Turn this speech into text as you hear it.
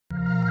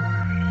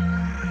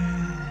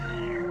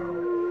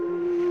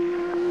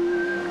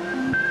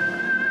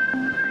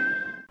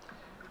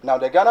Now,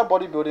 the Ghana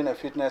Bodybuilding and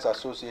Fitness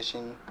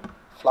Association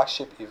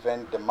flagship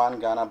event, the Man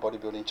Ghana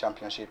Bodybuilding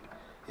Championship,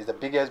 is the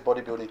biggest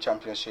bodybuilding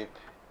championship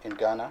in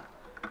Ghana.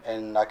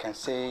 And I can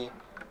say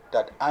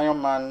that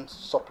Ironman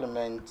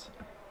supplement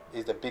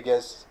is the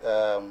biggest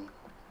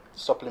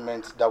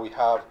supplement that we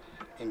have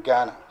in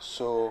Ghana.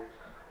 So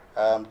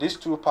these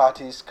two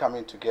parties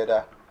coming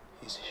together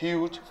is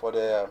huge for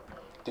the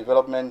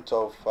development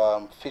of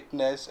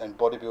fitness and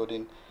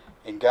bodybuilding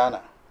in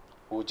Ghana.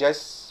 We'll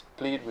just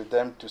plead with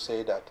them to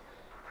say that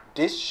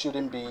this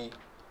shouldn't be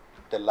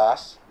the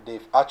last.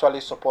 They've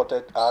actually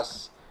supported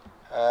us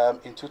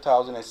in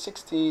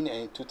 2016 and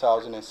in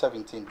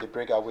 2017. They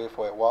break away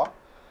for a while.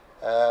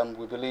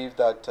 We believe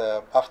that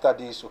after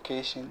this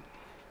occasion,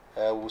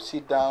 we'll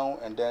sit down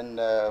and then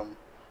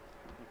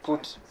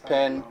put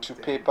pen to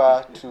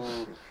paper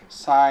to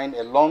sign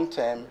a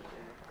long-term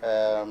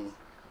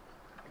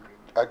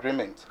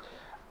agreement.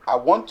 I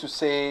want to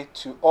say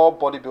to all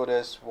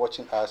bodybuilders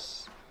watching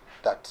us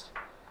that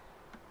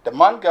the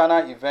Man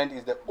Ghana event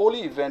is the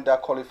only event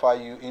that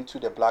qualifies you into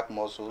the Black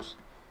Muscles,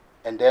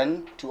 and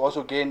then to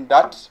also gain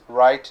that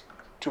right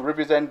to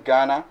represent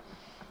Ghana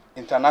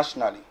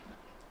internationally.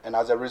 And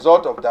as a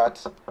result of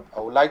that, I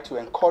would like to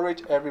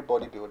encourage every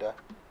bodybuilder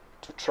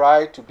to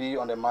try to be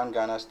on the Man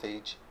Ghana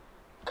stage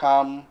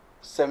come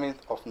 7th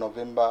of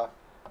November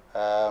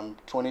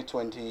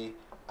 2020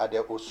 at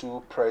the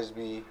Osu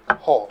Presby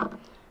Hall.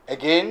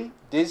 Again,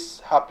 this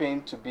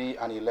happened to be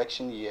an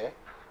election year,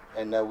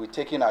 and we're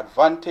taking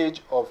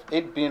advantage of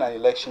it being an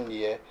election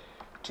year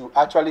to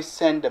actually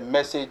send the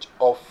message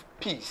of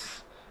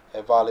peace,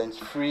 a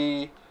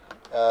violence-free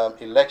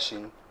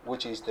election,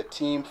 which is the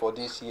theme for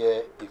this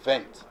year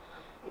event.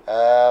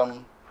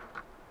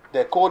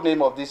 The code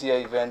name of this year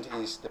event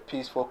is the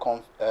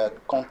Peaceful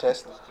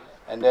Contest,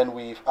 and then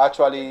we've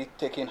actually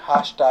taken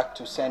hashtag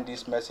to send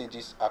these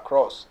messages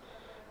across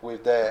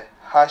with the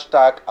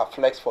hashtag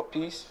 #AFlex for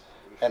Peace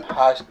and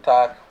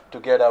hashtag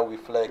Together We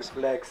Flex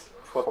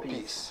for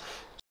peace.